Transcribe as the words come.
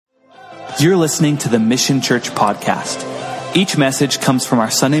You're listening to the Mission Church podcast. Each message comes from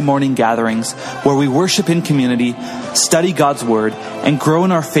our Sunday morning gatherings where we worship in community, study God's Word, and grow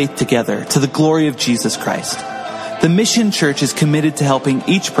in our faith together to the glory of Jesus Christ. The Mission Church is committed to helping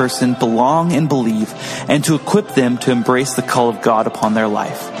each person belong and believe, and to equip them to embrace the call of God upon their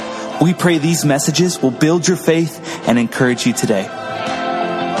life. We pray these messages will build your faith and encourage you today.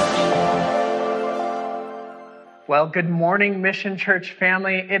 Well, good morning, Mission Church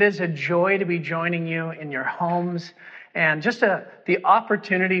family. It is a joy to be joining you in your homes and just the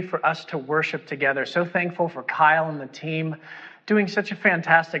opportunity for us to worship together. So thankful for Kyle and the team doing such a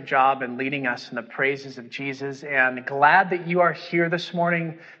fantastic job in leading us in the praises of Jesus, and glad that you are here this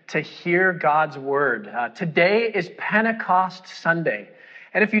morning to hear God's word. Today is Pentecost Sunday.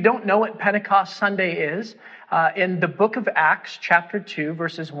 And if you don't know what Pentecost Sunday is, in the book of Acts, chapter 2,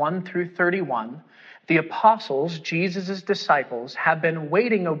 verses 1 through 31, the apostles, Jesus' disciples, have been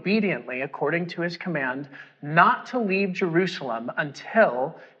waiting obediently, according to his command, not to leave Jerusalem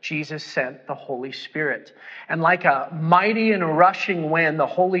until Jesus sent the Holy Spirit. And like a mighty and rushing wind, the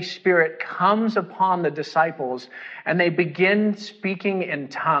Holy Spirit comes upon the disciples, and they begin speaking in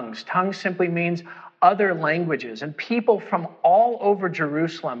tongues. Tongues simply means other languages. And people from all over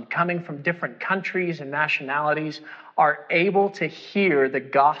Jerusalem, coming from different countries and nationalities, are able to hear the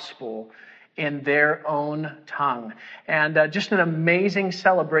gospel in their own tongue. And just an amazing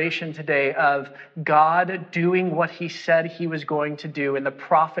celebration today of God doing what he said he was going to do. And the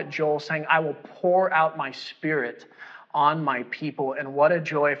prophet Joel saying, I will pour out my spirit on my people. And what a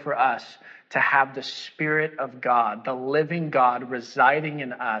joy for us to have the Spirit of God, the living God residing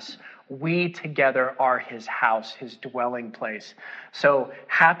in us. We together are his house, his dwelling place. So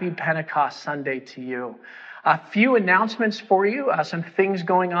happy Pentecost Sunday to you. A few announcements for you, some things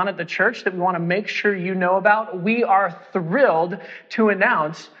going on at the church that we want to make sure you know about. We are thrilled to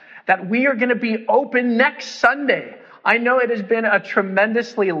announce that we are going to be open next Sunday. I know it has been a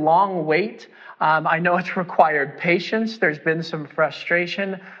tremendously long wait. I know it's required patience. There's been some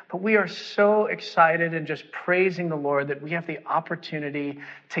frustration, but we are so excited and just praising the Lord that we have the opportunity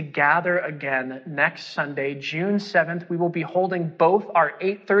to gather again next Sunday, June 7th. We will be holding both our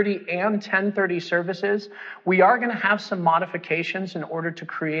 8:30 and 10:30 services. We are going to have some modifications in order to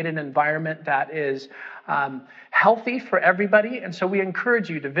create an environment that is healthy for everybody. And so we encourage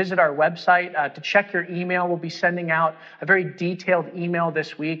you to visit our website, to check your email. We'll be sending out a very detailed email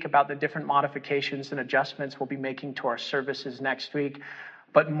this week about the different modifications and adjustments we'll be making to our services next week.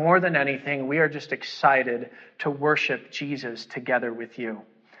 But more than anything, we are just excited to worship Jesus together with you.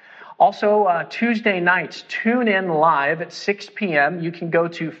 Also, Tuesday nights, tune in live at 6 p.m. You can go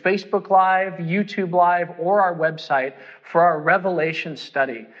to Facebook Live, YouTube Live, or our website for our Revelation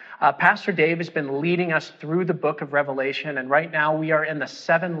study. Pastor Dave has been leading us through the book of Revelation, and right now we are in the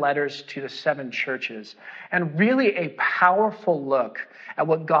 7 letters to the 7 churches. And really a powerful look at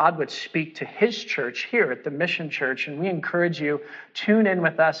what God would speak to his church here at the Mission Church. And we encourage you, tune in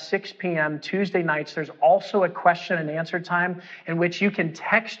with us 6 p.m. Tuesday nights. There's also a question and answer time in which you can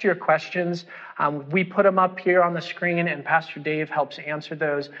text your questions. We put them up here on the screen, and Pastor Dave helps answer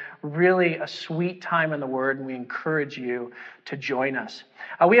those. Really a sweet time in the Word, and we encourage you to join us.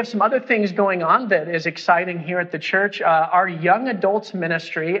 We have some other things going on that is exciting here at the church. Our young adults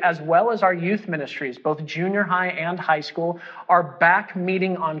ministry, as well as our youth ministries, both junior high and high school, are back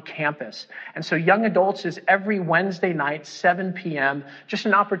meeting on campus. And so young adults is every Wednesday night, 7 p.m., just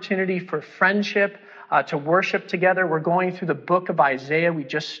an opportunity for friendship, to worship together. We're going through the book of Isaiah. We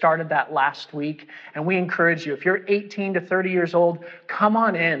just started that last week. And we encourage you, if you're 18 to 30 years old, come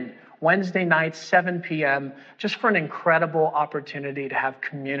on in Wednesday nights, 7 p.m., just for an incredible opportunity to have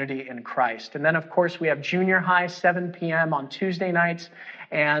community in Christ. And then, of course, we have junior high, 7 p.m. on Tuesday nights,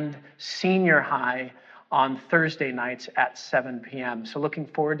 and senior high on Thursday nights at 7 p.m. So looking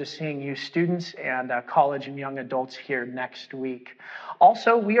forward to seeing you students and college and young adults here next week.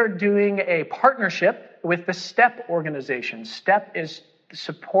 Also, we are doing a partnership with the STEP organization. STEP is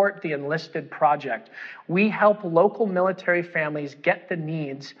Support the Enlisted Project. We help local military families get the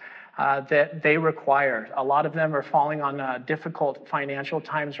needs that they require. A lot of them are falling on difficult financial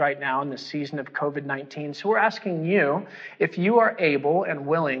times right now in the season of COVID-19. So we're asking you, if you are able and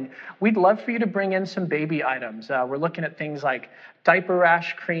willing, we'd love for you to bring in some baby items. We're looking at things like diaper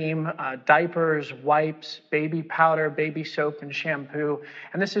rash cream, diapers, wipes, baby powder, baby soap, and shampoo.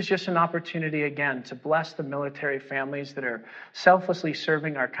 And this is just an opportunity, again, to bless the military families that are selflessly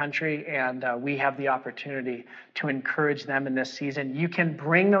serving our country, and we have the opportunity to encourage them in this season. You can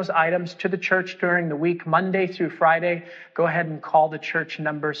bring those items items to the church during the week, Monday through Friday, go ahead and call the church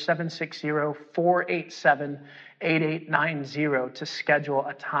number 760-487-8890 to schedule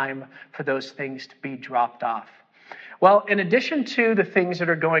a time for those things to be dropped off. Well, in addition to the things that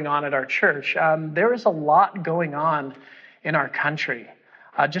are going on at our church, there is a lot going on in our country.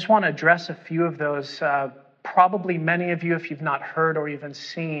 I just want to address a few of those. Probably many of you, if you've not heard or even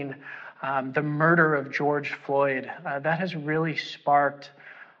seen the murder of George Floyd, that has really sparked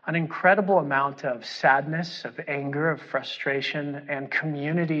an incredible amount of sadness, of anger, of frustration, and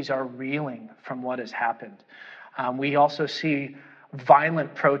communities are reeling from what has happened. We also see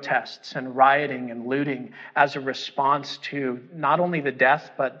violent protests and rioting and looting as a response to not only the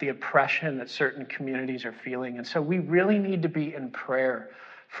death, but the oppression that certain communities are feeling. And so we really need to be in prayer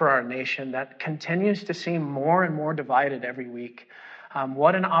for our nation that continues to seem more and more divided every week.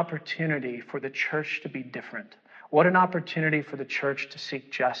 What an opportunity for the church to be different. What an opportunity for the church to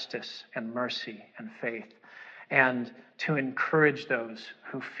seek justice and mercy and faith and to encourage those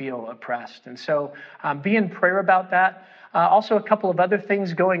who feel oppressed. And so be in prayer about that. Also, a couple of other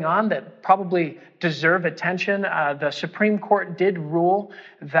things going on that probably deserve attention. The Supreme Court did rule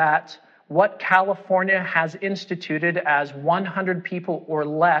that what California has instituted as 100 people or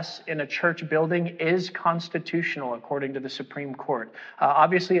less in a church building is constitutional, according to the Supreme Court.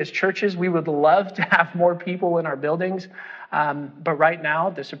 Obviously, as churches, we would love to have more people in our buildings. But right now,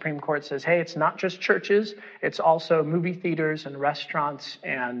 the Supreme Court says, hey, it's not just churches, it's also movie theaters and restaurants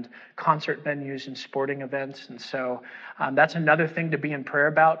and concert venues and sporting events. And so that's another thing to be in prayer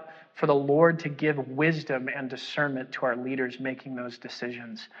about, for the Lord to give wisdom and discernment to our leaders making those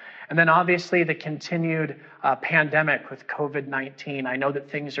decisions. And then obviously the continued pandemic with COVID-19. I know that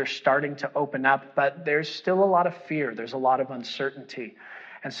things are starting to open up, but there's still a lot of fear. There's a lot of uncertainty.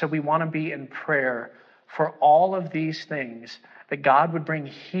 And so we want to be in prayer for all of these things, that God would bring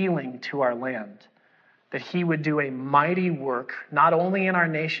healing to our land, that he would do a mighty work, not only in our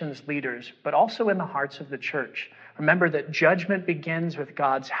nation's leaders, but also in the hearts of the church. Remember that judgment begins with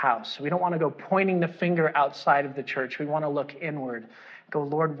God's house. We don't want to go pointing the finger outside of the church. We want to look inward. Go,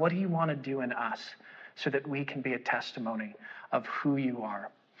 Lord, what do you want to do in us so that we can be a testimony of who you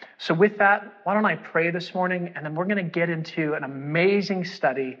are? So with that, why don't I pray this morning, and then we're going to get into an amazing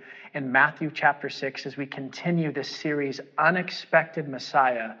study in Matthew chapter 6 as we continue this series, Unexpected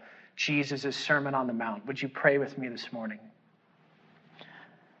Messiah, Jesus' Sermon on the Mount. Would you pray with me this morning?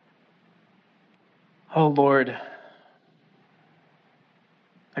 Oh Lord,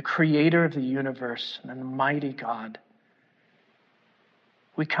 the creator of the universe and the mighty God,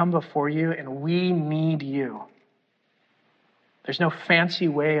 we come before you and we need you. There's no fancy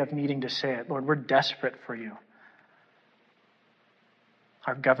way of needing to say it. Lord, we're desperate for you.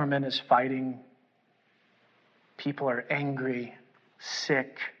 Our government is fighting. People are angry,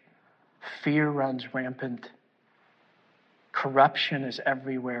 sick. Fear runs rampant. Corruption is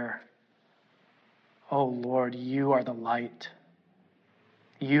everywhere. Oh Lord, you are the light.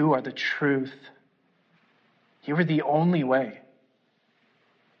 You are the truth. You are the only way.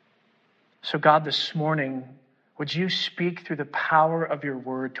 So God, this morning, would you speak through the power of your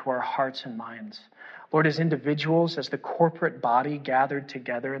word to our hearts and minds? Lord, as individuals, as the corporate body gathered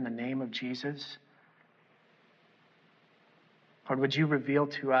together in the name of Jesus, Lord, would you reveal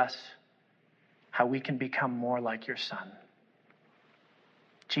to us how we can become more like your Son?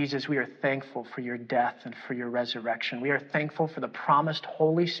 Jesus, we are thankful for your death and for your resurrection. We are thankful for the promised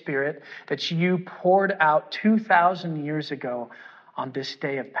Holy Spirit that you poured out 2,000 years ago on this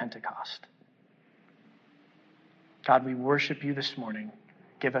day of Pentecost. God, we worship you this morning.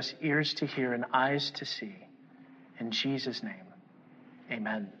 Give us ears to hear and eyes to see. In Jesus' name,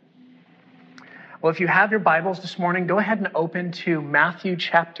 amen. Well, if you have your Bibles this morning, go ahead and open to Matthew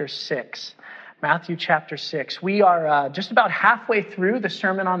chapter 6. Matthew chapter 6. We are just about halfway through the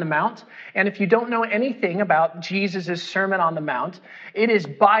Sermon on the Mount. And if you don't know anything about Jesus' Sermon on the Mount, it is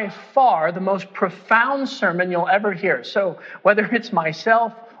by far the most profound sermon you'll ever hear. So whether it's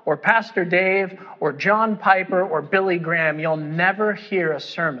myself or Pastor Dave or John Piper or Billy Graham, you'll never hear a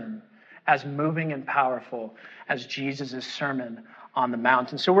sermon as moving and powerful as Jesus' Sermon on the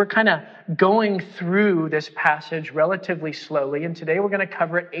Mount. And so we're kind of going through this passage relatively slowly. And today we're going to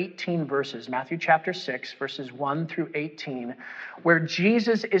cover 18 verses, Matthew chapter 6, verses 1 through 18, where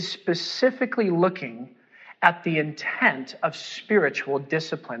Jesus is specifically looking at the intent of spiritual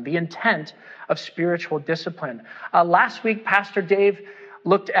discipline, the intent of spiritual discipline. Last week, Pastor Dave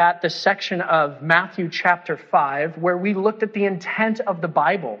looked at the section of Matthew chapter 5 where we looked at the intent of the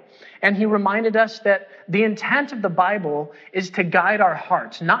Bible. And he reminded us that the intent of the Bible is to guide our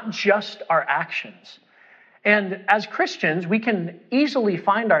hearts, not just our actions. And as Christians, we can easily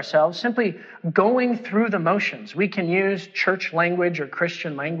find ourselves simply going through the motions. We can use church language or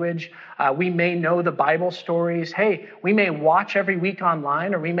Christian language. We may know the Bible stories. Hey, we may watch every week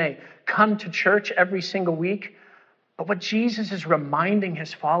online, or we may come to church every single week. But what Jesus is reminding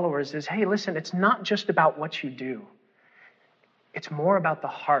his followers is, hey, listen, it's not just about what you do. It's more about the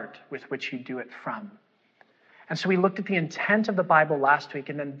heart with which you do it from. And so we looked at the intent of the Bible last week,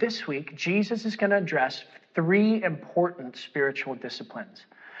 and then this week, Jesus is going to address 3 important spiritual disciplines.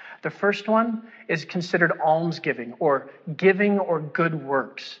 The first one is considered almsgiving, or giving or good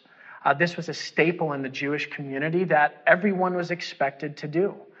works. This was a staple in the Jewish community that everyone was expected to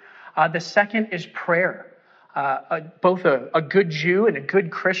do. The second is prayer. Both a good Jew and a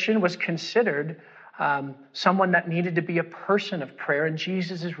good Christian was considered someone that needed to be a person of prayer, and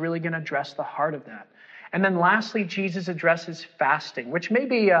Jesus is really going to address the heart of that. And then lastly, Jesus addresses fasting, which may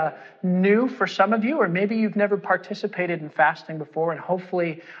be new for some of you, or maybe you've never participated in fasting before. And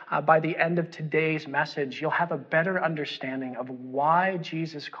hopefully by the end of today's message, you'll have a better understanding of why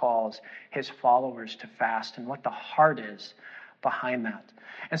Jesus calls his followers to fast and what the heart is behind that.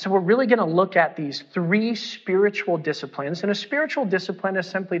 And so we're really going to look at these 3 spiritual disciplines. And a spiritual discipline is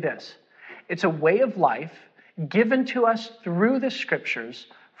simply this. It's a way of life given to us through the scriptures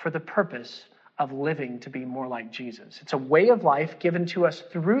for the purpose of living to be more like Jesus. It's a way of life given to us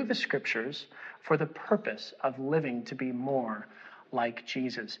through the scriptures for the purpose of living to be more like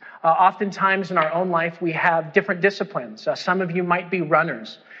Jesus. Oftentimes in our own life, we have different disciplines. Some of you might be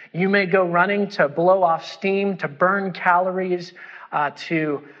runners. You may go running to blow off steam, to burn calories,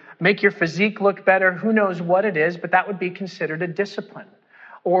 to make your physique look better. Who knows what it is, but that would be considered a discipline.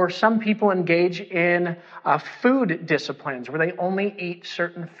 Or some people engage in food disciplines where they only eat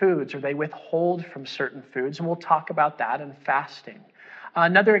certain foods or they withhold from certain foods. And we'll talk about that in fasting.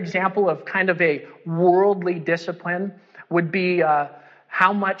 Another example of kind of a worldly discipline would be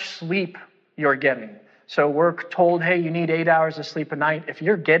how much sleep you're getting. So we're told, hey, you need 8 hours of sleep a night. If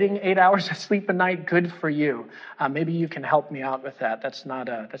you're getting 8 hours of sleep a night, good for you. Maybe you can help me out with that. That's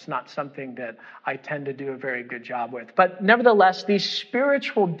not something that I tend to do a very good job with. But nevertheless, these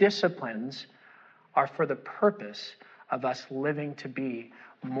spiritual disciplines are for the purpose of us living to be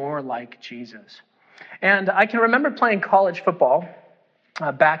more like Jesus. And I can remember playing college football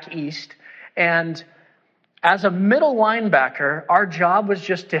back east. And as a middle linebacker, our job was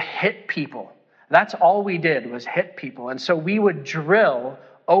just to hit people. That's all we did was hit people. And so we would drill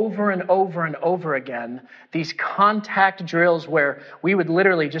over and over and over again these contact drills where we would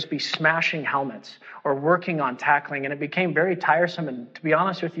literally just be smashing helmets or working on tackling. And it became very tiresome. And to be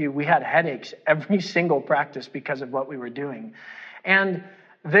honest with you, we had headaches every single practice because of what we were doing. And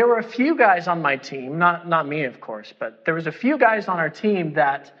there were a few guys on my team, not me, of course, but there was a few guys on our team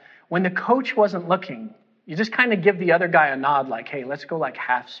that when the coach wasn't looking, you just kind of give the other guy a nod like, hey, let's go like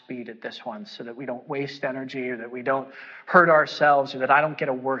half speed at this one so that we don't waste energy or that we don't hurt ourselves or that I don't get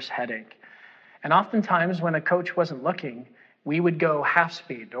a worse headache. And oftentimes when a coach wasn't looking, we would go half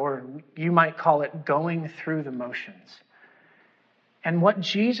speed, or you might call it going through the motions. And what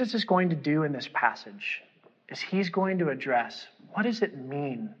Jesus is going to do in this passage is he's going to address, what does it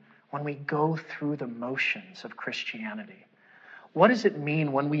mean when we go through the motions of Christianity? What does it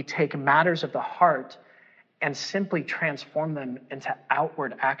mean when we take matters of the heart and simply transform them into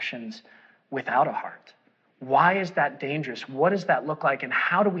outward actions without a heart? Why is that dangerous? What does that look like? And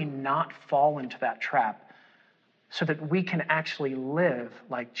how do we not fall into that trap so that we can actually live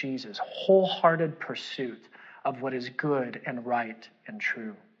like Jesus, wholehearted pursuit of what is good and right and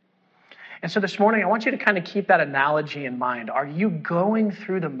true? And so this morning, I want you to kind of keep that analogy in mind. Are you going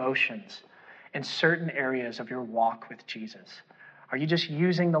through the motions in certain areas of your walk with Jesus? Are you just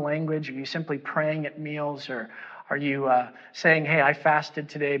using the language? Are you simply praying at meals? Or are you saying, hey, I fasted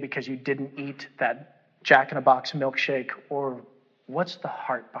today because you didn't eat that Jack-in-a-Box milkshake? Or what's the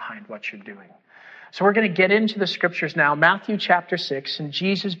heart behind what you're doing? So we're going to get into the scriptures now. Matthew chapter 6, and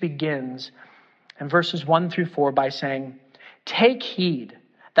Jesus begins in verses 1 through 4 by saying, take heed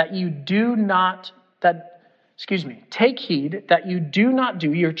that you do not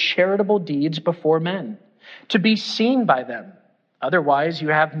do your charitable deeds before men, to be seen by them. Otherwise, you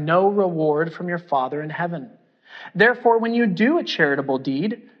have no reward from your Father in heaven. Therefore, when you do a charitable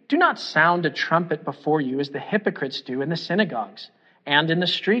deed, do not sound a trumpet before you as the hypocrites do in the synagogues and in the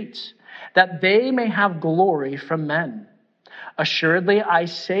streets, that they may have glory from men. Assuredly, I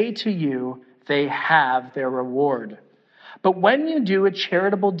say to you, they have their reward. But when you do a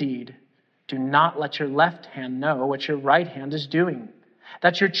charitable deed, do not let your left hand know what your right hand is doing,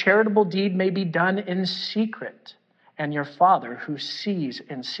 that your charitable deed may be done in secret. and your Father who sees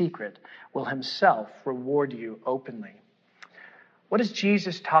in secret will himself reward you openly. What is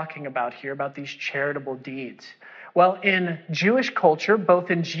Jesus talking about here, about these charitable deeds? Well, in Jewish culture,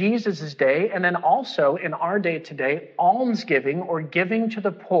 both in Jesus' day and then also in our day today, almsgiving or giving to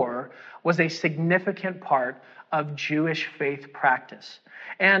the poor was a significant part of Jewish faith practice.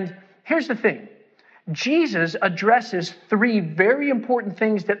 And here's the thing. Jesus addresses three very important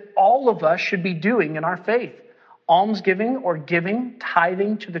things that all of us should be doing in our faith. Almsgiving or giving,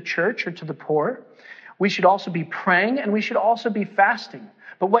 tithing to the church or to the poor. We should also be praying, and we should also be fasting.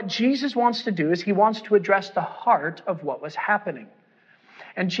 But what Jesus wants to do is he wants to address the heart of what was happening.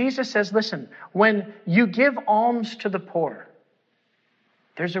 And Jesus says, listen, when you give alms to the poor,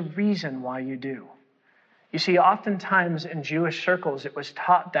 there's a reason why you do. You see, oftentimes in Jewish circles, it was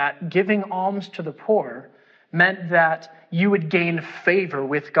taught that giving alms to the poor meant that you would gain favor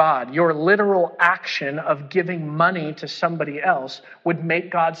with God. Your literal action of giving money to somebody else would make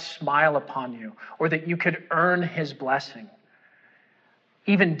God smile upon you, or that you could earn his blessing.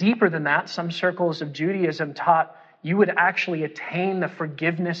 Even deeper than that, some circles of Judaism taught you would actually attain the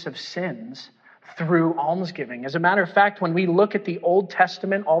forgiveness of sins through almsgiving. As a matter of fact, when we look at the Old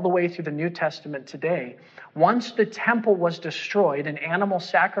Testament all the way through the New Testament today, once the temple was destroyed and animal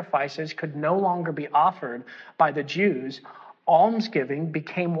sacrifices could no longer be offered by the Jews, almsgiving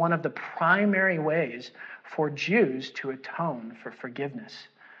became one of the primary ways for Jews to atone for forgiveness.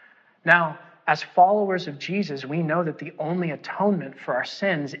 Now, as followers of Jesus, we know that the only atonement for our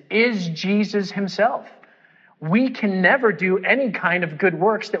sins is Jesus himself. We can never do any kind of good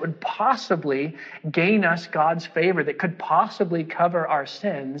works that would possibly gain us God's favor, that could possibly cover our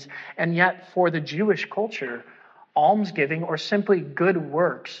sins. And yet, for the Jewish culture, almsgiving or simply good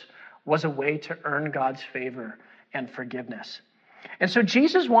works was a way to earn God's favor and forgiveness. And so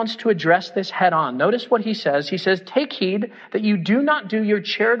Jesus wants to address this head on. Notice what he says. He says, take heed that you do not do your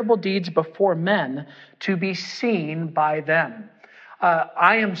charitable deeds before men to be seen by them.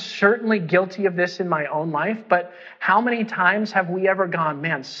 I am certainly guilty of this in my own life, but how many times have we ever gone,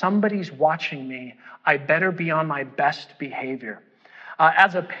 man, somebody's watching me. I better be on my best behavior.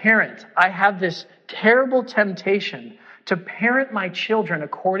 As a parent, I have this terrible temptation to parent my children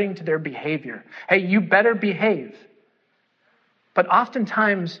according to their behavior. Hey, you better behave. But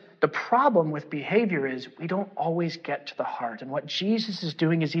oftentimes, the problem with behavior is we don't always get to the heart. And what Jesus is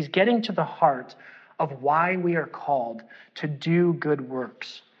doing is he's getting to the heart of why we are called to do good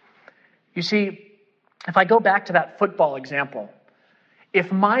works. You see, if I go back to that football example,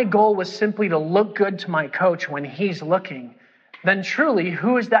 if my goal was simply to look good to my coach when he's looking, then truly,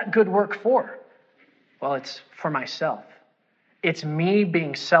 who is that good work for? Well, it's for myself. It's me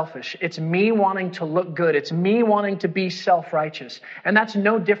being selfish. It's me wanting to look good. It's me wanting to be self-righteous. And that's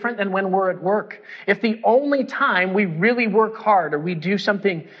no different than when we're at work. If the only time we really work hard or we do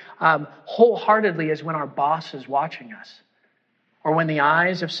something wholeheartedly is when our boss is watching us, or when the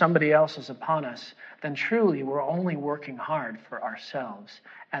eyes of somebody else is upon us, then truly we're only working hard for ourselves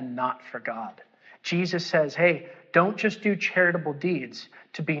and not for God. Jesus says, hey, don't just do charitable deeds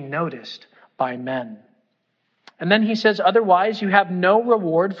to be noticed by men. And then he says, otherwise you have no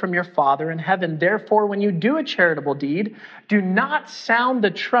reward from your Father in heaven. Therefore, when you do a charitable deed, do not sound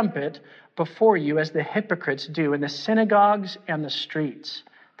the trumpet before you as the hypocrites do in the synagogues and the streets,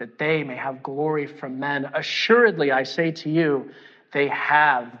 that they may have glory from men. Assuredly, I say to you, they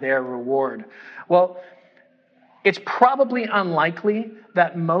have their reward. Well, it's probably unlikely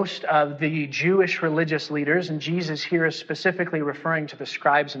that most of the Jewish religious leaders, and Jesus here is specifically referring to the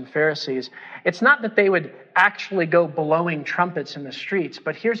scribes and Pharisees, it's not that they would actually go blowing trumpets in the streets,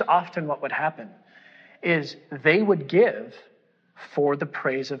 but here's often what would happen, is they would give for the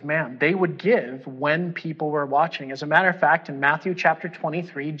praise of man. They would give when people were watching. As a matter of fact, in Matthew chapter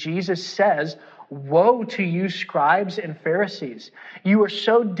 23, Jesus says, woe to you scribes and Pharisees. You are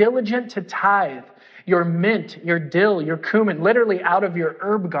so diligent to tithe your mint, your dill, your cumin, literally out of your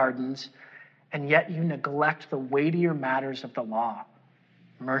herb gardens, and yet you neglect the weightier matters of the law,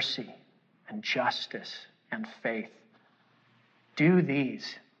 mercy and justice and faith. Do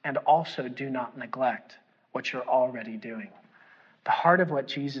these, and also do not neglect what you're already doing. The heart of what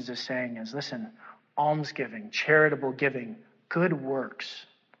Jesus is saying is, listen, almsgiving, charitable giving, good works.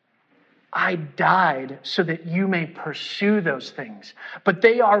 I died so that you may pursue those things. But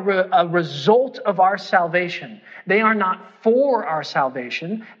they are a result of our salvation. They are not for our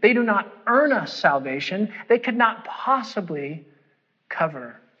salvation. They do not earn us salvation. They could not possibly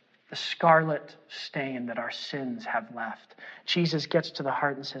cover the scarlet stain that our sins have left. Jesus gets to the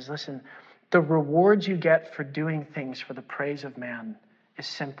heart and says, listen, the rewards you get for doing things for the praise of man is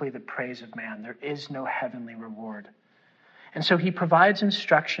simply the praise of man. There is no heavenly reward. And so he provides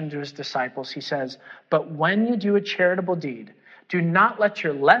instruction to his disciples. He says, but when you do a charitable deed, do not let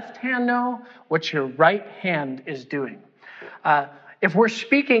your left hand know what your right hand is doing. If we're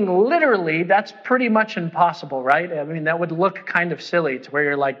speaking literally, that's pretty much impossible, right? I mean, that would look kind of silly to where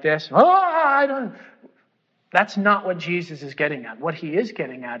you're like this. That's not what Jesus is getting at. What he is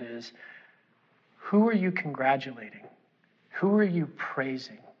getting at is, who are you congratulating? Who are you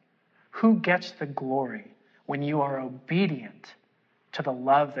praising? Who gets the glory when you are obedient to the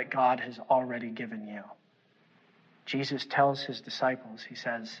love that God has already given you? Jesus tells his disciples, he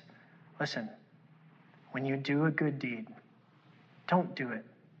says, listen, when you do a good deed, don't do it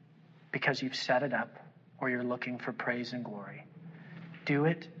because you've set it up or you're looking for praise and glory. Do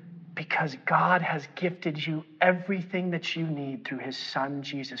it because God has gifted you everything that you need through his Son,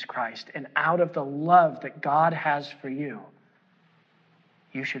 Jesus Christ. And out of the love that God has for you,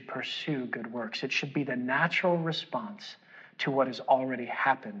 you should pursue good works. It should be the natural response to what has already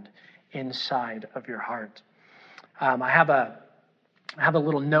happened inside of your heart. I have a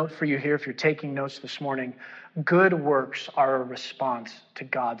little note for you here if you're taking notes this morning. Good works are a response to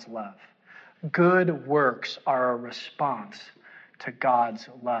God's love. Good works are a response to God's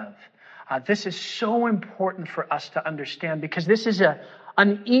love. This is so important for us to understand because this is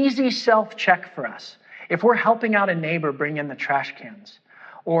an easy self-check for us. If we're helping out a neighbor bring in the trash cans,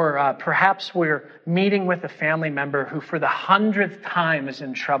 or perhaps we're meeting with a family member who for the 100th time is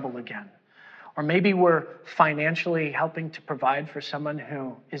in trouble again. Or maybe we're financially helping to provide for someone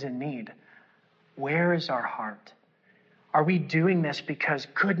who is in need. Where is our heart? Are we doing this because,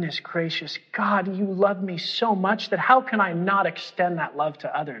 goodness gracious, God, you love me so much that how can I not extend that love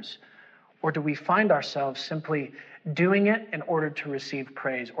to others? Or do we find ourselves simply doing it in order to receive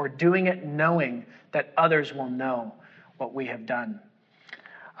praise, or doing it knowing that others will know what we have done?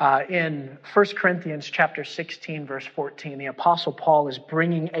 In 1 Corinthians chapter 16, verse 14, the Apostle Paul is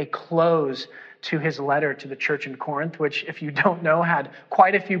bringing a close to his letter to the church in Corinth, which, if you don't know, had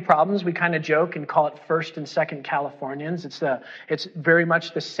quite a few problems. We kind of joke and call it First and Second Californians. It's very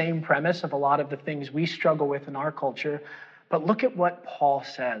much the same premise of a lot of the things we struggle with in our culture. But look at what Paul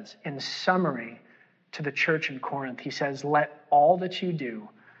says in summary to the church in Corinth. He says, let all that you do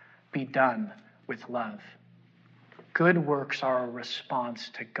be done with love. Good works are a response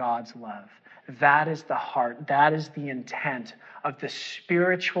to God's love. That is the heart. That is the intent of the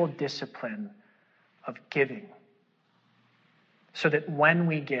spiritual discipline of giving. So that when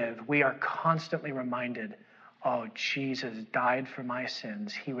we give, we are constantly reminded, oh, Jesus died for my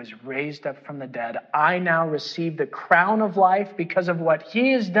sins. He was raised up from the dead. I now receive the crown of life because of what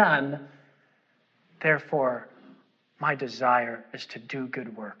he has done. Therefore, my desire is to do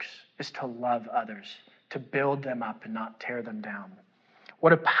good works, is to love others, to build them up and not tear them down.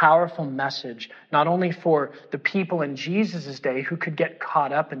 What a powerful message, not only for the people in Jesus' day who could get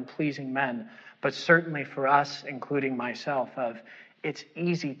caught up in pleasing men, but certainly for us, including myself, of it's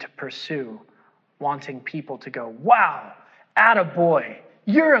easy to pursue wanting people to go, wow, attaboy,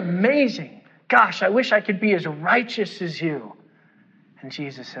 you're amazing. Gosh, I wish I could be as righteous as you. And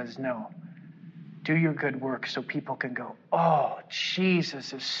Jesus says, no. Do your good work so people can go, oh,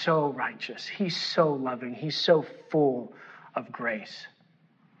 Jesus is so righteous. He's so loving. He's so full of grace.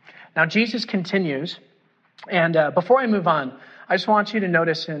 Now, Jesus continues. And before I move on, I just want you to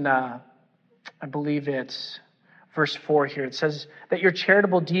notice in, I believe it's verse 4 here. It says that your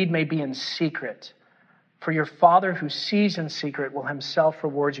charitable deed may be in secret. For your Father who sees in secret will himself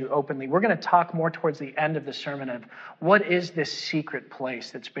reward you openly. We're going to talk more towards the end of the sermon of what is this secret place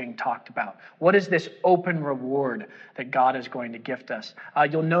that's being talked about? What is this open reward that God is going to gift us?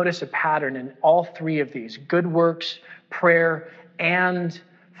 You'll notice a pattern in all three of these. Good works, prayer, and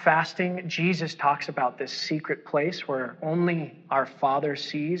fasting. Jesus talks about this secret place where only our Father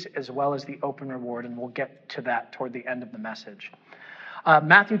sees, as well as the open reward. And we'll get to that toward the end of the message.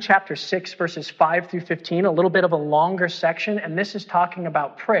 Matthew chapter 6, verses 5 through 15, a little bit of a longer section, and this is talking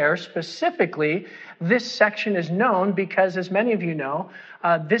about prayer. Specifically, this section is known because, as many of you know,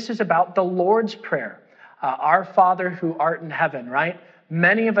 this is about the Lord's Prayer. Our Father who art in heaven, right?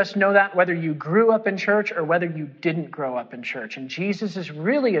 Many of us know that, whether you grew up in church or whether you didn't grow up in church. And Jesus is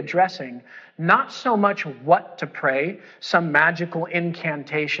really addressing not so much what to pray, some magical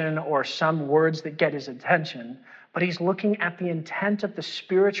incantation or some words that get his attention, but he's looking at the intent of the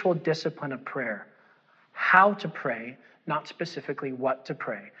spiritual discipline of prayer. How to pray, not specifically what to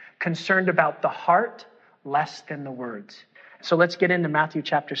pray. Concerned about the heart less than the words. So let's get into Matthew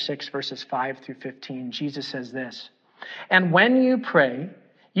chapter 6, verses 5 through 15. Jesus says this, and when you pray,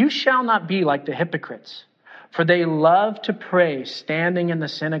 you shall not be like the hypocrites, For they love to pray standing in the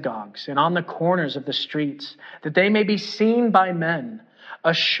synagogues and on the corners of the streets, that they may be seen by men.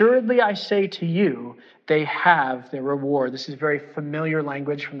 Assuredly, I say to you, they have their reward. This is very familiar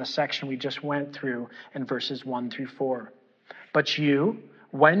language from the section we just went through in verses 1 through 4. But you,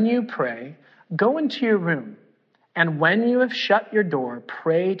 when you pray, go into your room, and when you have shut your door,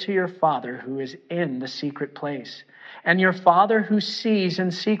 pray to your Father who is in the secret place. And your Father who sees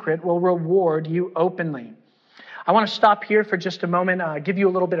in secret will reward you openly. I want to stop here for just a moment, give you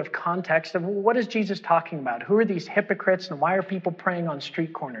a little bit of context of what is Jesus talking about? Who are these hypocrites and why are people praying on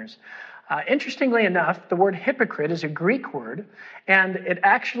street corners? Interestingly enough, the word hypocrite is a Greek word, and it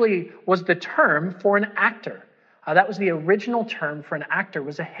actually was the term for an actor. That was the original term for an actor,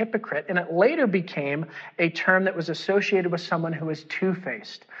 was a hypocrite, and it later became a term that was associated with someone who was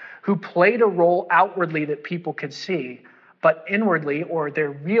two-faced, who played a role outwardly that people could see, but inwardly, or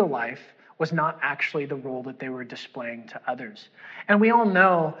their real life, was not actually the role that they were displaying to others. And we all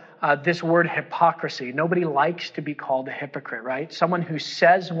know this word hypocrisy. Nobody likes to be called a hypocrite, right? Someone who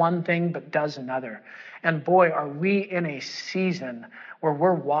says one thing but does another. And boy, are we in a season where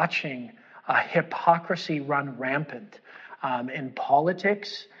we're watching hypocrisy run rampant in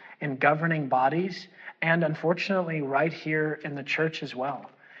politics, in governing bodies, and unfortunately right here in the church as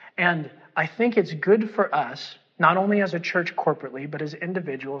well. And I think it's good for us, not only as a church corporately, but as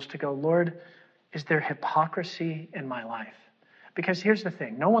individuals, to go, Lord, is there hypocrisy in my life? Because here's the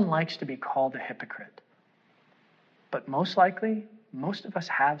thing, no one likes to be called a hypocrite. But most likely, most of us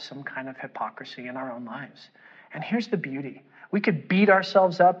have some kind of hypocrisy in our own lives. And here's the beauty. We could beat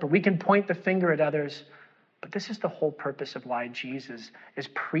ourselves up or we can point the finger at others, but this is the whole purpose of why Jesus is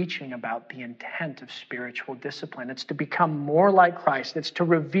preaching about the intent of spiritual discipline. It's to become more like Christ. It's to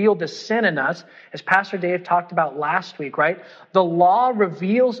reveal the sin in us, as Pastor Dave talked about last week, right? The law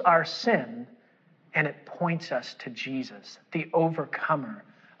reveals our sin, and it points us to Jesus, the overcomer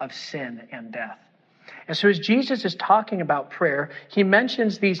of sin and death. And so as Jesus is talking about prayer, he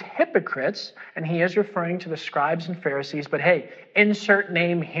mentions these hypocrites, and he is referring to the scribes and Pharisees, but hey, insert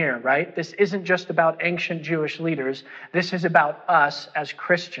name here, right? This isn't just about ancient Jewish leaders. This is about us as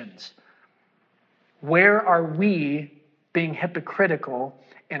Christians. Where are we being hypocritical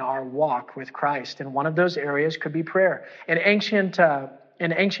in our walk with Christ? And one of those areas could be prayer. In ancient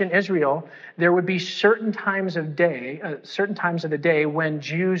Israel, there would be certain times of the day when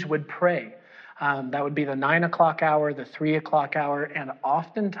Jews would pray. That would be the 9 o'clock hour, the 3 o'clock hour, and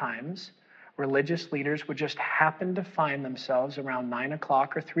oftentimes religious leaders would just happen to find themselves around 9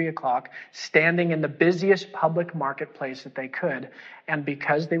 o'clock or 3 o'clock standing in the busiest public marketplace that they could. And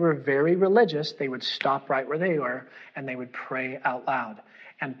because they were very religious, they would stop right where they were and they would pray out loud.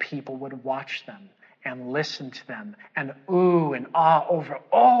 And people would watch them and listen to them and ooh and ah over,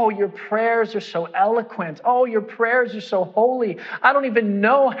 oh, your prayers are so eloquent. Oh, your prayers are so holy. I don't even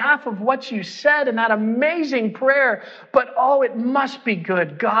know half of what you said in that amazing prayer, but oh, it must be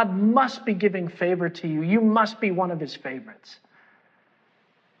good. God must be giving favor to you. You must be one of his favorites.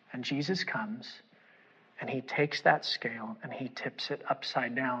 And Jesus comes and he takes that scale and he tips it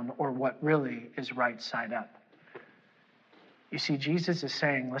upside down, or what really is right side up. You see, Jesus is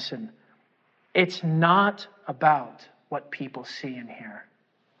saying, listen, it's not about what people see and hear.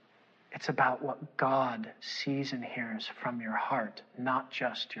 It's about what God sees and hears from your heart, not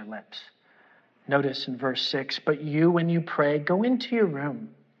just your lips. Notice in verse 6, but you, when you pray, go into your room.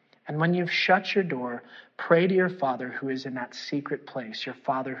 And when you've shut your door, pray to your Father who is in that secret place, your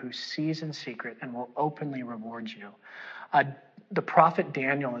Father who sees in secret and will openly reward you. The prophet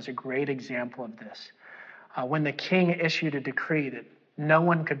Daniel is a great example of this. When the king issued a decree that no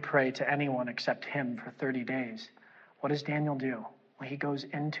one could pray to anyone except him for 30 days. What does Daniel do? Well, he goes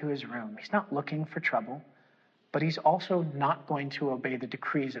into his room. He's not looking for trouble, but he's also not going to obey the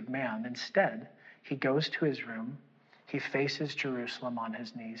decrees of man. Instead, he goes to his room, he faces Jerusalem on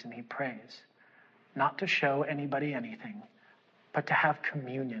his knees, and he prays. Not to show anybody anything, but to have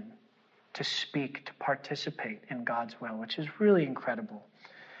communion, to speak, to participate in God's will, which is really incredible.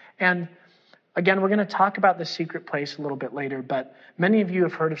 And again, we're going to talk about the secret place a little bit later, but many of you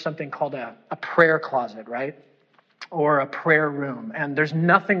have heard of something called a prayer closet, right? Or a prayer room. And there's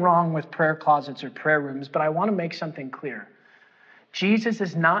nothing wrong with prayer closets or prayer rooms, but I want to make something clear. Jesus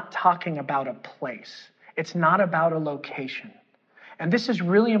is not talking about a place. It's not about a location. And this is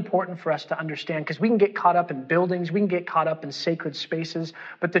really important for us to understand, because we can get caught up in buildings, we can get caught up in sacred spaces,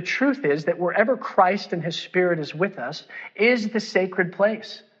 but the truth is that wherever Christ and his Spirit is with us is the sacred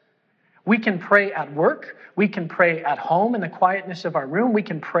place. We can pray at work. We can pray at home in the quietness of our room. We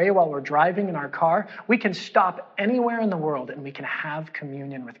can pray while we're driving in our car. We can stop anywhere in the world and we can have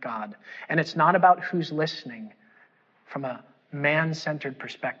communion with God. And it's not about who's listening from a man-centered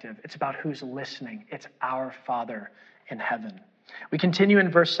perspective. It's about who's listening. It's our Father in heaven. We continue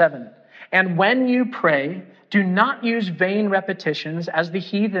in verse 7. And when you pray, do not use vain repetitions as the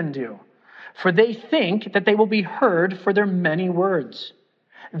heathen do, for they think that they will be heard for their many words.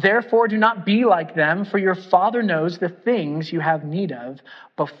 Therefore, do not be like them, for your Father knows the things you have need of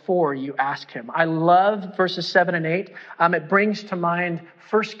before you ask him. I love verses 7 and 8. It brings to mind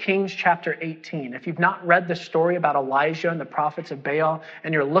 1 Kings chapter 18. If you've not read the story about Elijah and the prophets of Baal,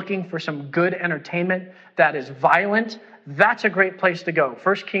 and you're looking for some good entertainment that is violent, that's a great place to go.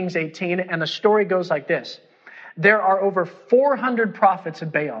 1 Kings 18, and the story goes like this. There are over 400 prophets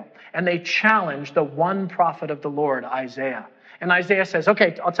of Baal, and they challenge the one prophet of the Lord, Isaiah. And Isaiah says,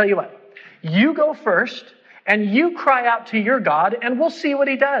 okay, I'll tell you what. You go first, and you cry out to your God, and we'll see what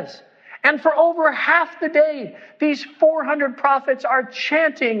he does. And for over half the day, these 400 prophets are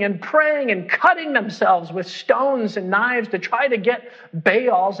chanting and praying and cutting themselves with stones and knives to try to get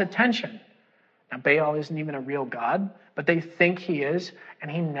Baal's attention. Now, Baal isn't even a real God, but they think he is, and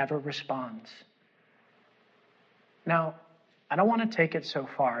he never responds. Now, I don't want to take it so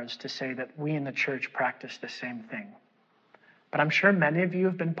far as to say that we in the church practice the same thing. But I'm sure many of you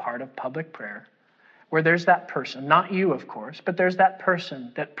have been part of public prayer where there's that person, not you, of course, but there's that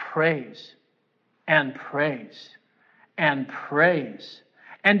person that prays and prays and prays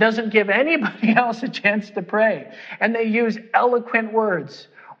and doesn't give anybody else a chance to pray. And they use eloquent words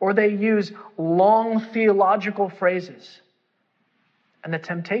or they use long theological phrases. And the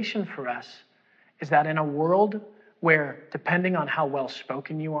temptation for us is that in a world where, depending on how well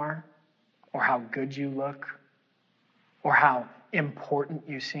spoken you are or how good you look, or how important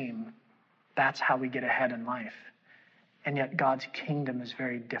you seem, that's how we get ahead in life. And yet God's kingdom is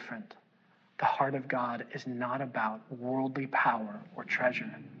very different. The heart of God is not about worldly power or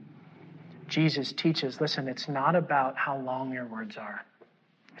treasure. Jesus teaches, listen, it's not about how long your words are.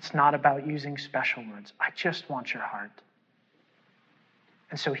 It's not about using special words. I just want your heart.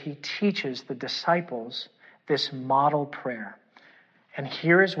 And so he teaches the disciples this model prayer. And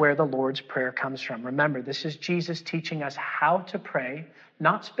here is where the Lord's Prayer comes from. Remember, this is Jesus teaching us how to pray,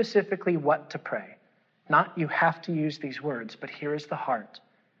 not specifically what to pray. Not you have to use these words, but here is the heart.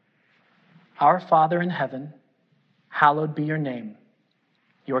 Our Father in heaven, hallowed be your name.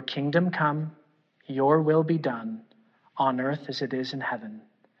 Your kingdom come, your will be done, on earth as it is in heaven.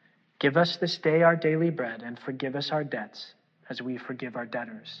 Give us this day our daily bread, and forgive us our debts, as we forgive our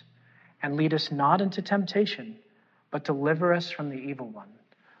debtors. And lead us not into temptation, but deliver us from the evil one.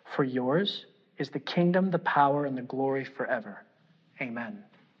 For yours is the kingdom, the power, and the glory forever. Amen.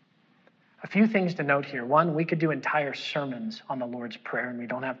 A few things to note here. One, we could do entire sermons on the Lord's Prayer, and we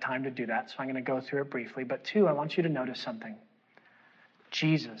don't have time to do that, so I'm going to go through it briefly. But two, I want you to notice something.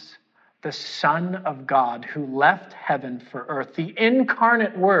 Jesus, the Son of God, who left heaven for earth, the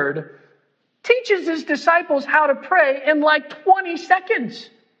incarnate Word, teaches his disciples how to pray in like 20 seconds.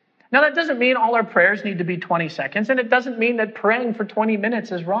 Now, that doesn't mean all our prayers need to be 20 seconds, and it doesn't mean that praying for 20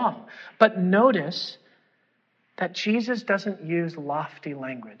 minutes is wrong. But notice that Jesus doesn't use lofty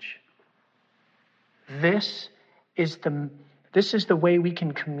language. This is the way we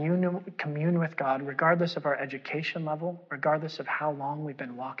can commune with God, regardless of our education level, regardless of how long we've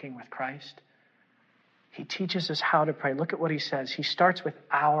been walking with Christ. He teaches us how to pray. Look at what he says. He starts with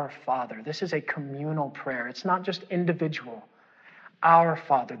our Father. This is a communal prayer. It's not just individual. Our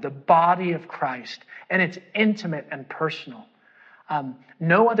Father, the body of Christ, and it's intimate and personal.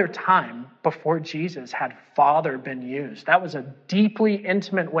 No other time before Jesus had Father been used. That was a deeply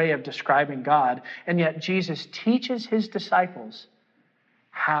intimate way of describing God, and yet Jesus teaches his disciples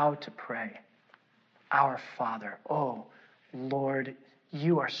how to pray. Our Father, oh Lord,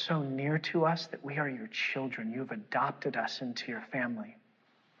 you are so near to us that we are your children. You've adopted us into your family.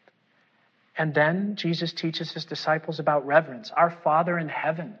 And then Jesus teaches his disciples about reverence. Our Father in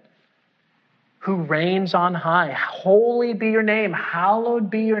heaven, who reigns on high, holy be your name, hallowed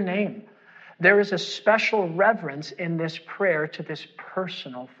be your name. There is a special reverence in this prayer to this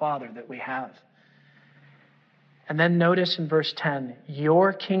personal Father that we have. And then notice in verse 10,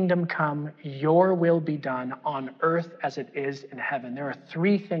 your kingdom come, your will be done on earth as it is in heaven. There are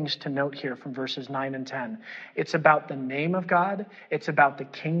three things to note here from verses 9 and 10. It's about the name of God, it's about the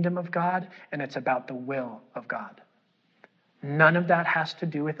kingdom of God, and it's about the will of God. None of that has to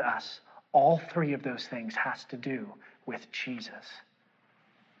do with us. All three of those things has to do with Jesus.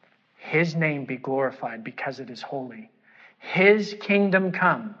 His name be glorified because it is holy. His kingdom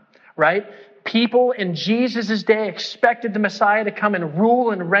come. right? People in Jesus' day expected the Messiah to come and rule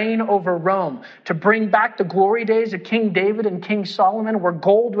and reign over Rome, to bring back the glory days of King David and King Solomon, where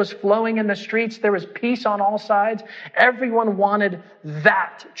gold was flowing in the streets, there was peace on all sides. Everyone wanted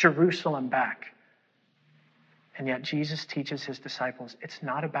that Jerusalem back. And yet Jesus teaches his disciples, it's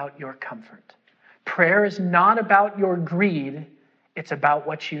not about your comfort. Prayer is not about your greed. It's about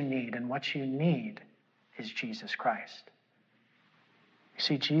what you need. And what you need is Jesus Christ. You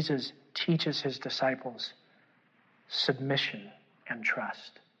see, Jesus teaches his disciples submission and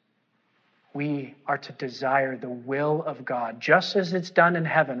trust. We are to desire the will of God, just as it's done in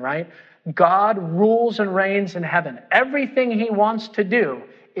heaven, right? God rules and reigns in heaven. Everything he wants to do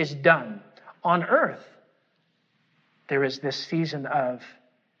is done. On earth, there is this season of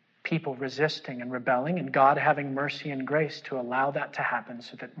people resisting and rebelling, and God having mercy and grace to allow that to happen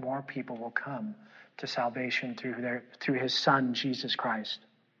so that more people will come to salvation through his Son, Jesus Christ.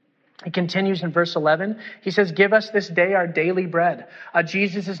 He continues in verse 11. He says, give us this day our daily bread.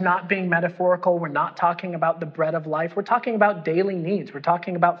 Jesus is not being metaphorical. We're not talking about the bread of life. We're talking about daily needs. We're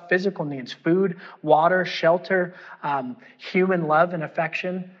talking about physical needs, food, water, shelter, human love and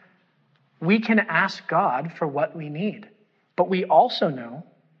affection. We can ask God for what we need. But we also know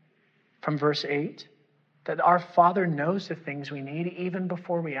from verse 8 that our Father knows the things we need even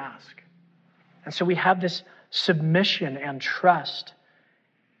before we ask. And so we have this submission and trust.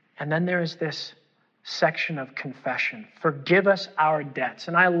 And then there is this section of confession. Forgive us our debts.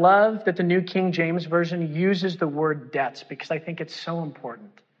 And I love that the New King James Version uses the word debts because I think it's so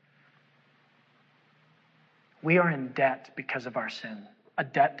important. We are in debt because of our sin, a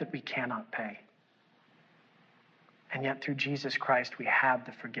debt that we cannot pay. And yet through Jesus Christ, we have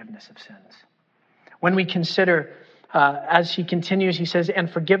the forgiveness of sins. When we consider, as he continues, he says,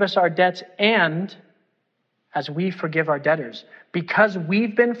 and forgive us our debts and as we forgive our debtors. Because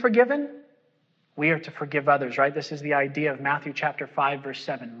we've been forgiven, we are to forgive others, right? This is the idea of Matthew chapter 5, verse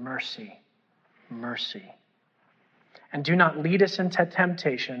 7. Mercy. Mercy. And do not lead us into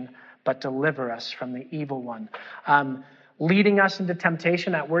temptation, but deliver us from the evil one. Leading us into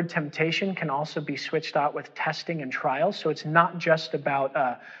temptation, that word temptation can also be switched out with testing and trials. So it's not just about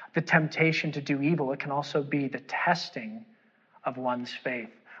the temptation to do evil. It can also be the testing of one's faith.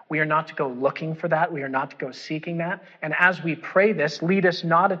 We are not to go looking for that. We are not to go seeking that. And as we pray this, lead us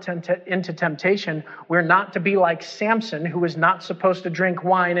not into temptation, we're not to be like Samson, who was not supposed to drink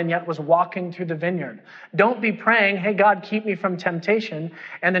wine and yet was walking through the vineyard. Don't be praying, hey, God, keep me from temptation,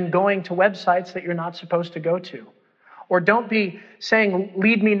 and then going to websites that you're not supposed to go to. Or don't be saying,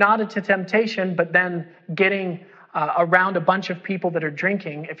 lead me not into temptation, but then getting around a bunch of people that are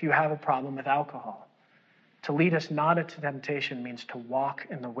drinking if you have a problem with alcohol. To lead us not into temptation means to walk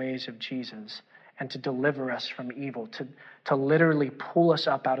in the ways of Jesus and to deliver us from evil, to literally pull us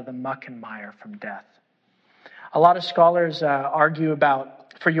up out of the muck and mire from death. A lot of scholars argue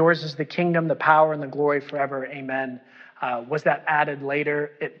about, for yours is the kingdom, the power, and the glory forever. Amen. Was that added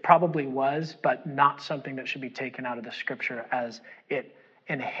later? It probably was, but not something that should be taken out of the scripture as it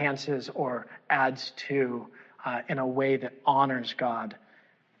enhances or adds to in a way that honors God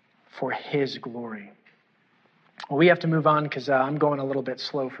for his glory. Well, we have to move on because I'm going a little bit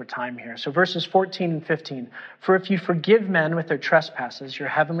slow for time here. So verses 14 and 15. For if you forgive men with their trespasses, your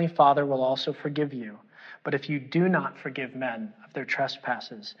heavenly Father will also forgive you. But if you do not forgive men of their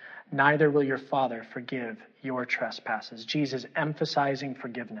trespasses, neither will your Father forgive your trespasses. Jesus emphasizing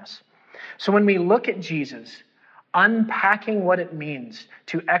forgiveness. So when we look at Jesus, unpacking what it means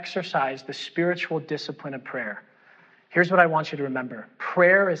to exercise the spiritual discipline of prayer, here's what I want you to remember.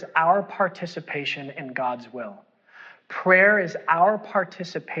 Prayer is our participation in God's will. Prayer is our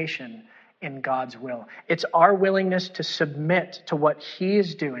participation in God's will. It's our willingness to submit to what he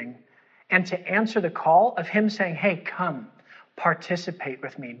is doing and to answer the call of him saying, hey, come, participate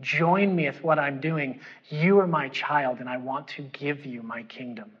with me. Join me with what I'm doing. You are my child, and I want to give you my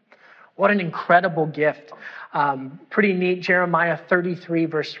kingdom. What an incredible gift. Pretty neat. Jeremiah 33,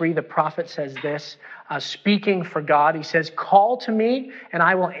 verse 3, the prophet says this, speaking for God. He says, call to me, and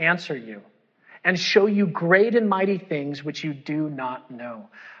I will answer you and show you great and mighty things which you do not know.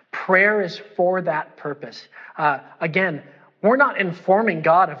 Prayer is for that purpose. Again, we're not informing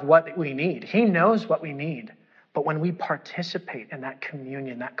God of what we need. He knows what we need. But when we participate in that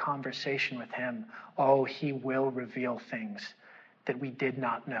communion, that conversation with him, oh, he will reveal things that we did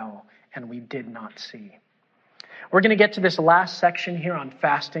not know and we did not see. We're going to get to this last section here on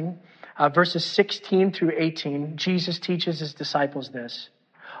fasting. Verses 16 through 18, Jesus teaches his disciples this.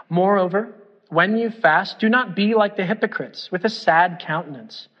 Moreover, when you fast, do not be like the hypocrites with a sad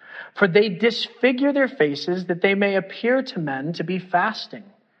countenance, for they disfigure their faces that they may appear to men to be fasting.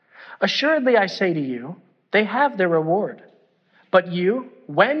 Assuredly, I say to you, they have their reward. But you,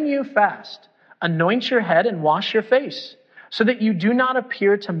 when you fast, anoint your head and wash your face, so that you do not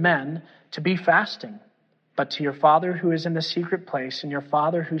appear to men to be fasting, but to your Father who is in the secret place, and your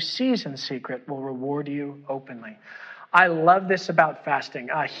Father who sees in secret will reward you openly. I love this about fasting.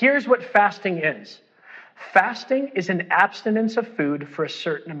 Here's what fasting is. Fasting is an abstinence of food for a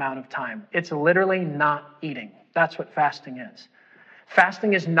certain amount of time. It's literally not eating. That's what fasting is.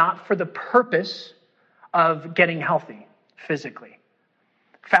 Fasting is not for the purpose of getting healthy physically.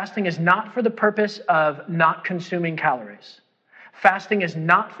 Fasting is not for the purpose of not consuming calories. Fasting is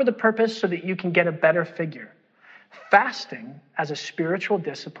not for the purpose so that you can get a better figure. Fasting as a spiritual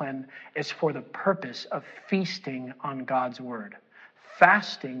discipline is for the purpose of feasting on God's word.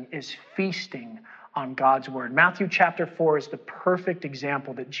 Fasting is feasting on God's word. Matthew chapter 4 is the perfect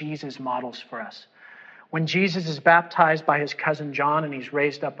example that Jesus models for us. When Jesus is baptized by his cousin John and he's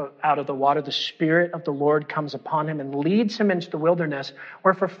raised up out of the water, the Spirit of the Lord comes upon him and leads him into the wilderness,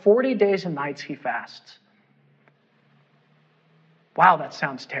 where for 40 days and nights he fasts. Wow, that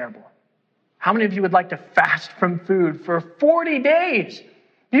sounds terrible. How many of you would like to fast from food for 40 days?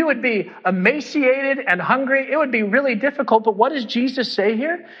 You would be emaciated and hungry. It would be really difficult. But what does Jesus say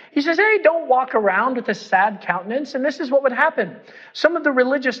here? He says, hey, don't walk around with a sad countenance. And this is what would happen. Some of the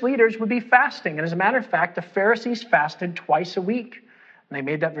religious leaders would be fasting. And as a matter of fact, the Pharisees fasted twice a week. And they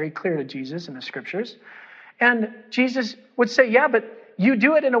made that very clear to Jesus in the scriptures. And Jesus would say, yeah, but you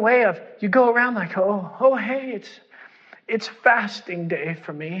do it in a way of, you go around like, oh, hey, it's fasting day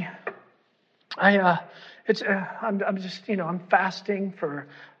for me. I'm fasting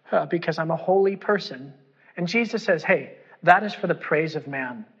because I'm a holy person. And Jesus says, hey, that is for the praise of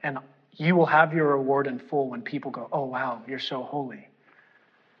man. And you will have your reward in full when people go, oh, wow, you're so holy.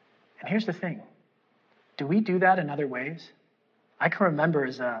 And here's the thing. Do we do that in other ways? I can remember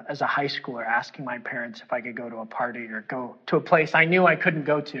as a high schooler asking my parents if I could go to a party or go to a place I knew I couldn't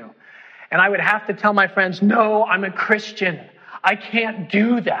go to. And I would have to tell my friends, no, I'm a Christian. I can't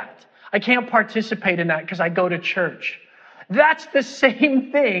do that. I can't participate in that because I go to church. That's the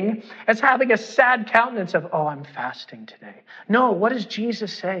same thing as having a sad countenance of, oh, I'm fasting today. No, what does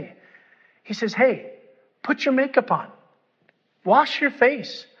Jesus say? He says, hey, put your makeup on. Wash your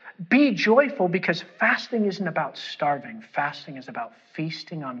face. Be joyful, because fasting isn't about starving. Fasting is about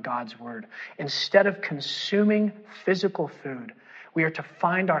feasting on God's word. Instead of consuming physical food, we are to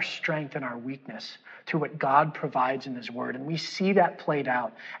find our strength in our weakness through what God provides in his word. And we see that played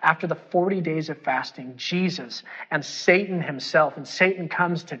out. After the 40 days of fasting, Jesus and Satan himself, and Satan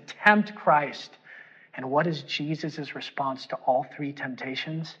comes to tempt Christ. And what is Jesus' response to all three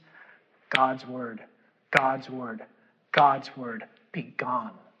temptations? God's word, God's word, God's word. Be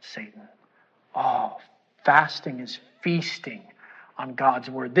gone, Satan. Oh, fasting is feasting on God's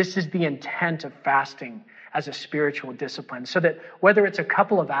word. This is the intent of fasting as a spiritual discipline, so that whether it's a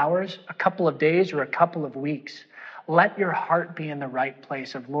couple of hours, a couple of days, or a couple of weeks, let your heart be in the right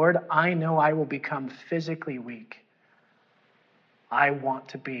place of, Lord, I know I will become physically weak. I want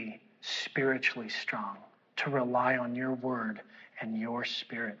to be spiritually strong, to rely on your word and your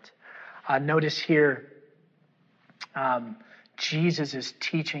spirit. Notice here, Jesus is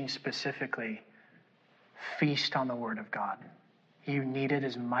teaching specifically, feast on the word of God. You need it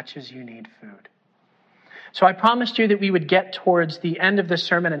as much as you need food. So I promised you that we would get towards the end of the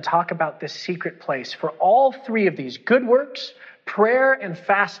sermon and talk about this secret place. For all three of these, good works, prayer, and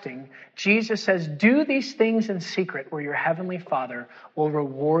fasting, Jesus says, do these things in secret where your heavenly Father will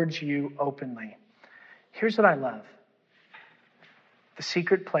reward you openly. Here's what I love. The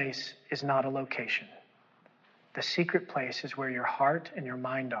secret place is not a location. The secret place is where your heart and your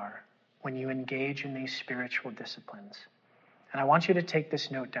mind are when you engage in these spiritual disciplines. And I want you to take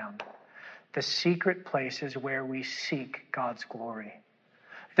this note down. The secret place is where we seek God's glory.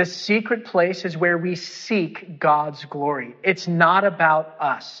 The secret place is where we seek God's glory. It's not about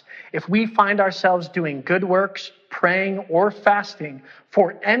us. If we find ourselves doing good works, praying, or fasting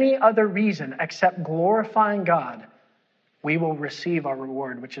for any other reason except glorifying God, we will receive our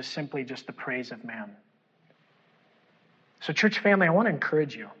reward, which is simply just the praise of man. So, church family, I want to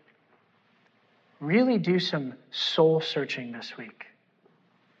encourage you. Really do some soul searching this week.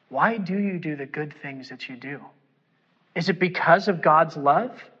 Why do you do the good things that you do? Is it because of God's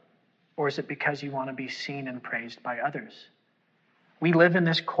love? Or is it because you want to be seen and praised by others? We live in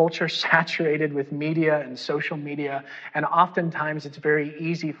this culture saturated with media and social media, and oftentimes it's very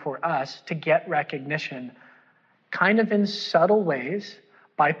easy for us to get recognition kind of in subtle ways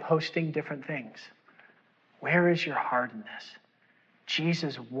by posting different things. Where is your heart in this?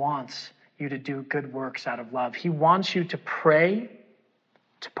 Jesus wants you to do good works out of love. He wants you to pray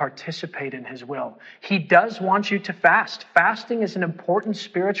to participate in his will. He does want you to fast. Fasting is an important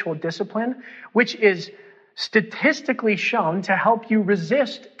spiritual discipline, which is statistically shown to help you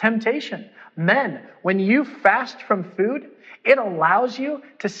resist temptation. Men, when you fast from food, it allows you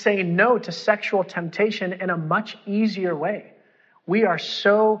to say no to sexual temptation in a much easier way. We are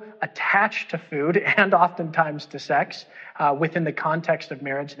so attached to food and oftentimes to sex within the context of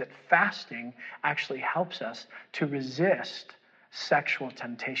marriage that fasting actually helps us to resist sexual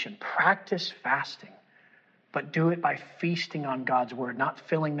temptation. Practice fasting, but do it by feasting on God's word, not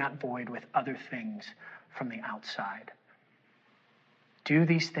filling that void with other things from the outside. Do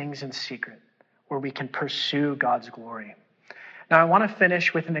these things in secret where we can pursue God's glory. Now, I want to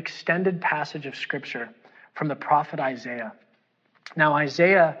finish with an extended passage of scripture from the prophet Isaiah. Now,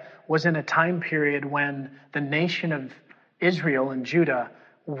 Isaiah was in a time period when the nation of Israel and Judah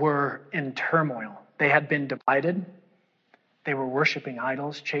were in turmoil. They had been divided. They were worshiping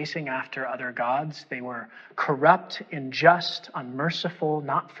idols, chasing after other gods. They were corrupt, unjust, unmerciful,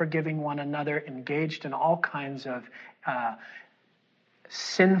 not forgiving one another, engaged in all kinds of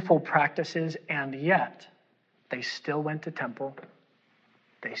sinful practices, and yet they still went to temple.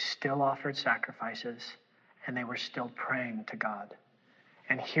 They still offered sacrifices, and they were still praying to God.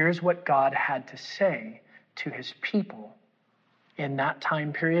 And here's what God had to say to his people in that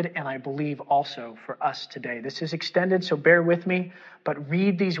time period, and I believe also for us today. This is extended, so bear with me, but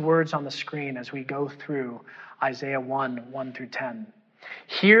read these words on the screen as we go through Isaiah 1 through 10.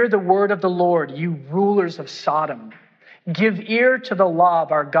 Hear the word of the Lord, you rulers of Sodom. Give ear to the law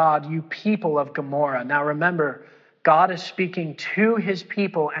of our God, you people of Gomorrah. Now remember, God is speaking to his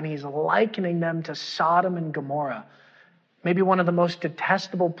people, and he's likening them to Sodom and Gomorrah. Maybe one of the most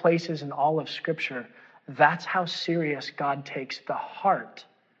detestable places in all of Scripture. That's how serious God takes the heart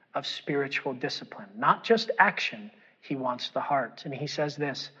of spiritual discipline. Not just action, he wants the heart. And he says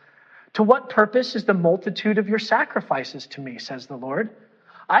this, "To what purpose is the multitude of your sacrifices to me, says the Lord?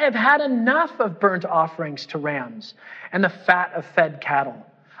 I have had enough of burnt offerings to rams and the fat of fed cattle.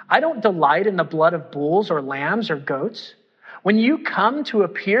 I don't delight in the blood of bulls or lambs or goats. When you come to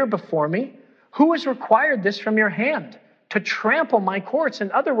appear before me, who has required this from your hand? To trample my courts."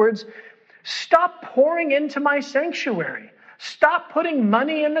 In other words, stop pouring into my sanctuary. Stop putting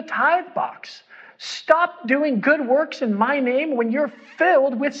money in the tithe box. Stop doing good works in my name when you're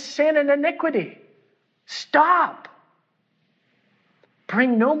filled with sin and iniquity. Stop.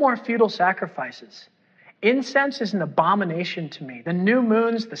 Bring no more futile sacrifices. Incense is an abomination to me. The new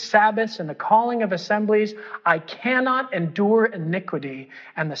moons, the Sabbaths, and the calling of assemblies, I cannot endure iniquity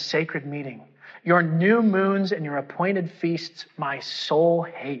and the sacred meeting. Your new moons and your appointed feasts, my soul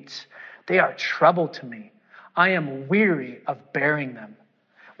hates. They are trouble to me. I am weary of bearing them.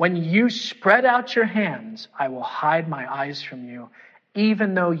 When you spread out your hands, I will hide my eyes from you.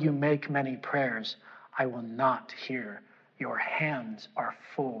 Even though you make many prayers, I will not hear. Your hands are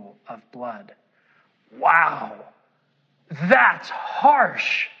full of blood. Wow, that's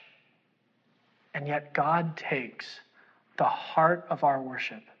harsh. And yet God takes the heart of our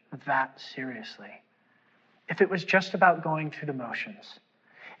worship that seriously. If it was just about going through the motions,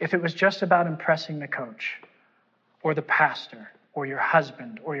 if it was just about impressing the coach or the pastor or your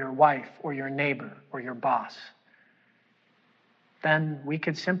husband or your wife or your neighbor or your boss, then we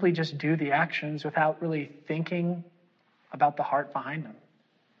could simply just do the actions without really thinking about the heart behind them.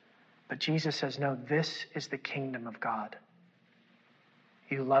 But Jesus says, no, this is the kingdom of God.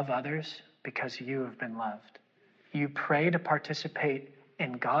 You love others because you have been loved. You pray to participate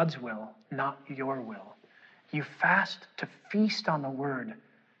in God's will, not your will. You fast to feast on the word,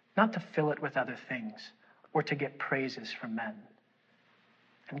 not to fill it with other things or to get praises from men.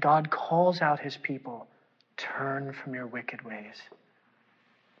 And God calls out his people, turn from your wicked ways.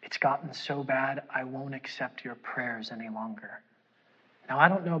 It's gotten so bad, I won't accept your prayers any longer. Now, I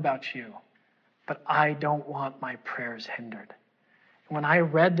don't know about you, but I don't want my prayers hindered. When I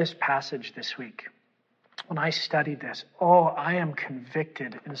read this passage this week, when I studied this, I am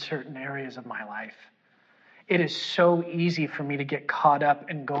convicted in certain areas of my life. It is so easy for me to get caught up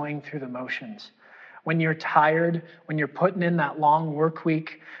in going through the motions. When you're tired, when you're putting in that long work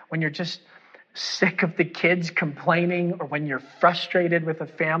week, when you're just sick of the kids complaining, or when you're frustrated with a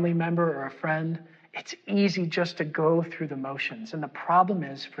family member or a friend, it's easy just to go through the motions. And the problem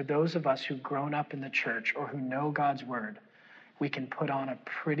is, for those of us who've grown up in the church or who know God's word, we can put on a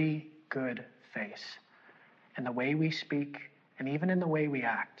pretty good face in the way we speak and even in the way we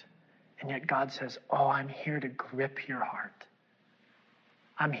act. And yet God says, I'm here to grip your heart.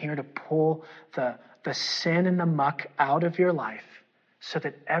 I'm here to pull the sin and the muck out of your life so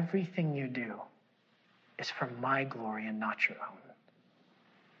that everything you do is for my glory and not your own.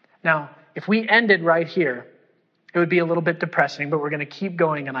 Now, if we ended right here, it would be a little bit depressing, but we're going to keep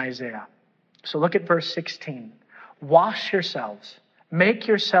going in Isaiah. So look at verse 16. Wash yourselves, make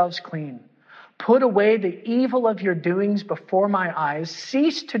yourselves clean. Put away the evil of your doings before my eyes.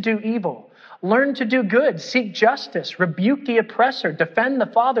 Cease to do evil. Learn to do good. Seek justice. Rebuke the oppressor. Defend the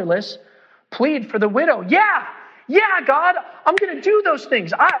fatherless. Plead for the widow. Yeah, God, I'm going to do those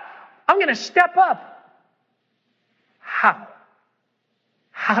things. I'm going to step up. How?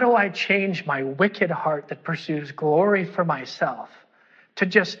 How do I change my wicked heart that pursues glory for myself to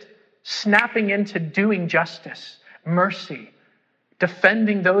just snapping into doing justice, mercy,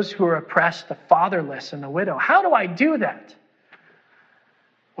 defending those who are oppressed, the fatherless and the widow? How do I do that?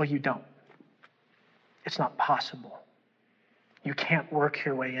 Well, you don't. It's not possible. You can't work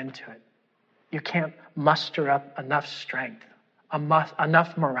your way into it. You can't muster up enough strength,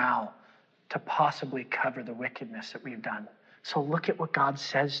 enough morale to possibly cover the wickedness that we've done. So look at what God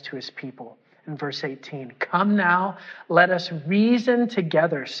says to his people in verse 18. Come now, let us reason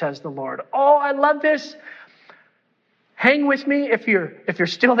together, says the Lord. Oh, I love this. Hang with me if you're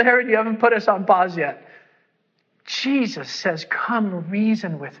still there and you haven't put us on pause yet. Jesus says, come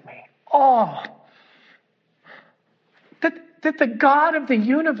reason with me. Oh, that the God of the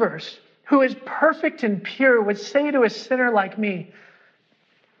universe, who is perfect and pure, would say to a sinner like me,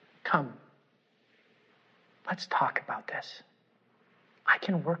 come, let's talk about this. I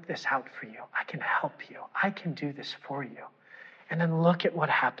can work this out for you. I can help you. I can do this for you. And then look at what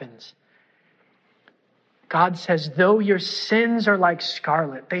happens. God says, though your sins are like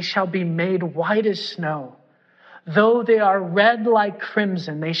scarlet, they shall be made white as snow. Though they are red like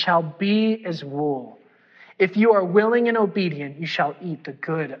crimson, they shall be as wool. If you are willing and obedient, you shall eat the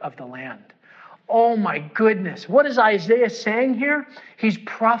good of the land. Oh my goodness. What is Isaiah saying here? He's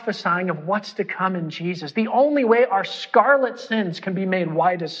prophesying of what's to come in Jesus. The only way our scarlet sins can be made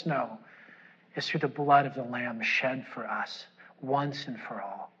white as snow is through the blood of the Lamb shed for us once and for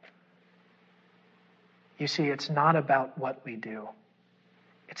all. You see, it's not about what we do.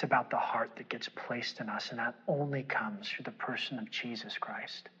 It's about the heart that gets placed in us, and that only comes through the person of Jesus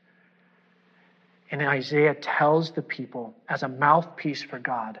Christ. And Isaiah tells the people, as a mouthpiece for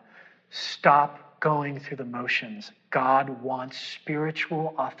God, stop going through the motions. God wants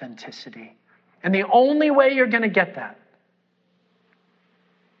spiritual authenticity. And the only way you're going to get that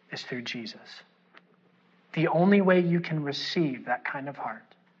is through Jesus. The only way you can receive that kind of heart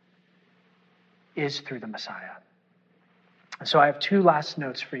is through the Messiah. And so I have two last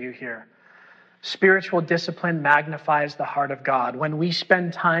notes for you here. Spiritual discipline magnifies the heart of God. When we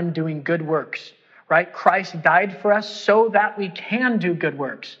spend time doing good works, right? Christ died for us so that we can do good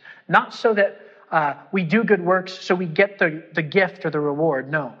works. Not so that we do good works so we get the gift or the reward.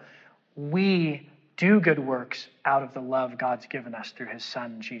 No, we do good works out of the love God's given us through his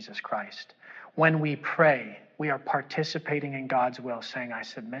Son, Jesus Christ. When we pray, we are participating in God's will, saying, I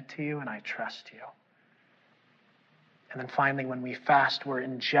submit to you and I trust you. And then finally, when we fast, we're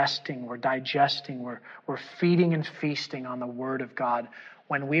ingesting, we're digesting, we're feeding and feasting on the Word of God.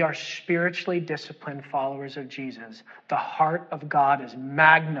 When we are spiritually disciplined followers of Jesus, the heart of God is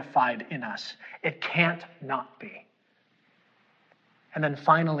magnified in us. It can't not be. And then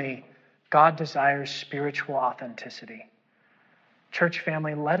finally, God desires spiritual authenticity. Church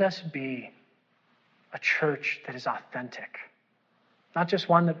family, let us be a church that is authentic. Not just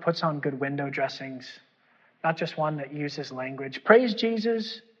one that puts on good window dressings. Not just one that uses language. Praise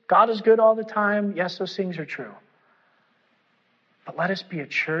Jesus. God is good all the time. Yes, those things are true. But let us be a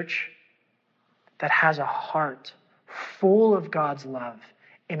church that has a heart full of God's love,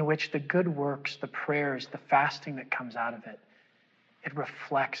 in which the good works, the prayers, the fasting that comes out of it, it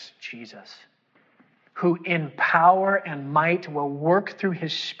reflects Jesus, who in power and might will work through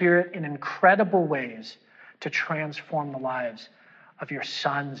his Spirit in incredible ways to transform the lives of your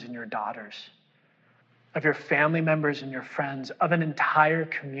sons and your daughters, of your family members and your friends, of an entire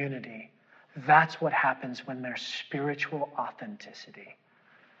community. That's what happens when there's spiritual authenticity.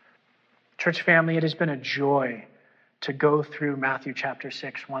 Church family, it has been a joy to go through Matthew chapter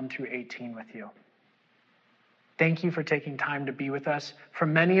 6, 1 through 18 with you. Thank you for taking time to be with us. For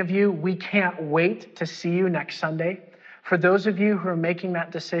many of you, we can't wait to see you next Sunday. For those of you who are making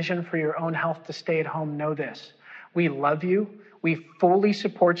that decision for your own health to stay at home, know this. We love you. We fully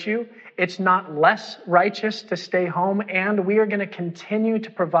support you. It's not less righteous to stay home, and we are going to continue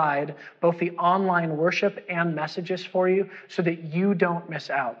to provide both the online worship and messages for you so that you don't miss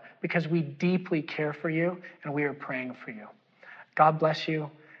out, because we deeply care for you and we are praying for you. God bless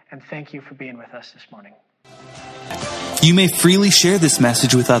you, and thank you for being with us this morning. You may freely share this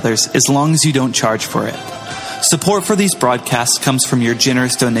message with others as long as you don't charge for it. Support for these broadcasts comes from your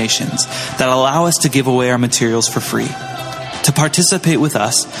generous donations that allow us to give away our materials for free. To participate with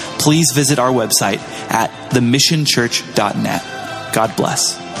us, please visit our website at themissionchurch.net. God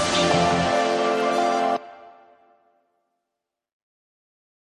bless.